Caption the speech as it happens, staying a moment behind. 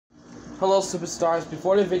Hello, superstars.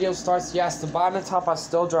 Before the video starts, yes, the bottom and top are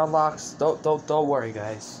still dreadlocks. Don't worry,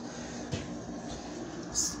 guys.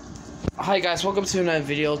 Hi guys, welcome to another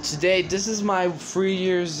video. Today, this is my 3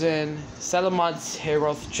 years and 7 months hair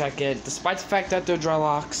growth check-in. Despite the fact that they're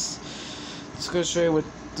dreadlocks, just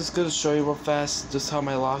gonna show you real fast just how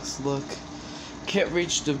my locks look. Can't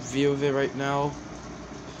reach the view of it right now.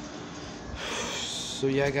 So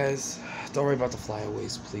yeah, guys, don't worry about the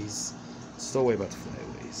flyaways, please. Just don't worry about the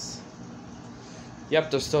flyaways. Yep,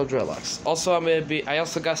 they're still dreadlocks. Also, I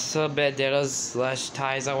also got some bandanas /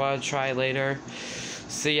 ties I want to try later.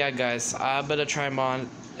 So yeah, guys, I'm gonna try them on,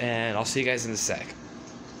 and I'll see you guys in a sec.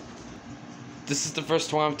 This is the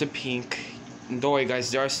first one with the pink. And don't worry, guys,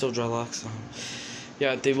 they are still dreadlocks.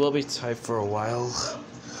 Yeah, they will be tight for a while,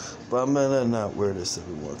 but I'm gonna not wear this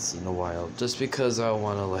every once in a while, just because I don't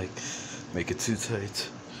wanna make it too tight.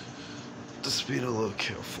 Just being a little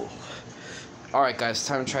careful. All right, guys,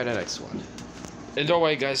 time to try the next one. And don't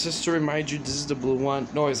worry, guys, just to remind you, this is the blue one.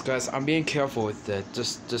 No worries, guys, I'm being careful with it.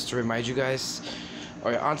 Just to remind you guys.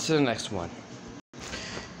 Alright, on to the next one.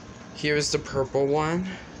 Here is the purple one.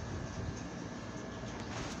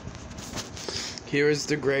 Here is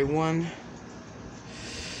the gray one.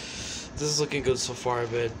 This is looking good so far a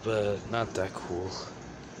bit, but not that cool.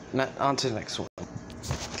 On to the next one.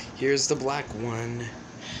 Here's the black one.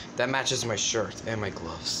 That matches my shirt and my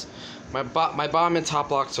gloves. My bottom and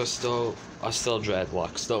top locks are still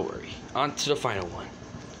dreadlocks, don't worry. On to the final one.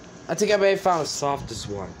 I think I may have found the softest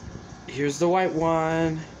one. Here's the white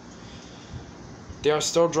one. They are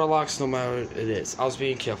still dreadlocks no matter what it is. I was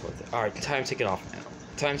being careful with it. Alright, time to take it off now.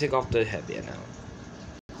 Time to take off the headband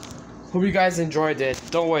now. Hope you guys enjoyed it.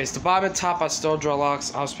 Don't worry, the bottom and top are still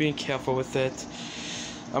dreadlocks. I was being careful with it.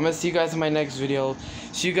 I'm gonna see you guys in my next video.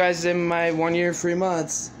 See you guys in my 1 year, 3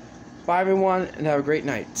 months. Bye everyone, and have a great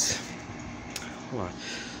night. Hold on.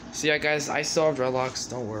 So yeah, guys, I still have dreadlocks.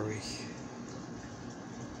 Don't worry.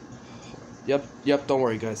 Yep, don't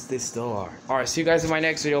worry, guys. They still are. Alright, see you guys in my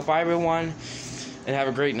next video. Bye, everyone, and have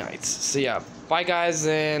a great night. So yeah, bye, guys,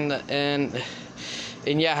 and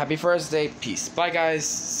yeah, happy Thursday. Peace. Bye, guys.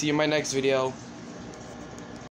 See you in my next video.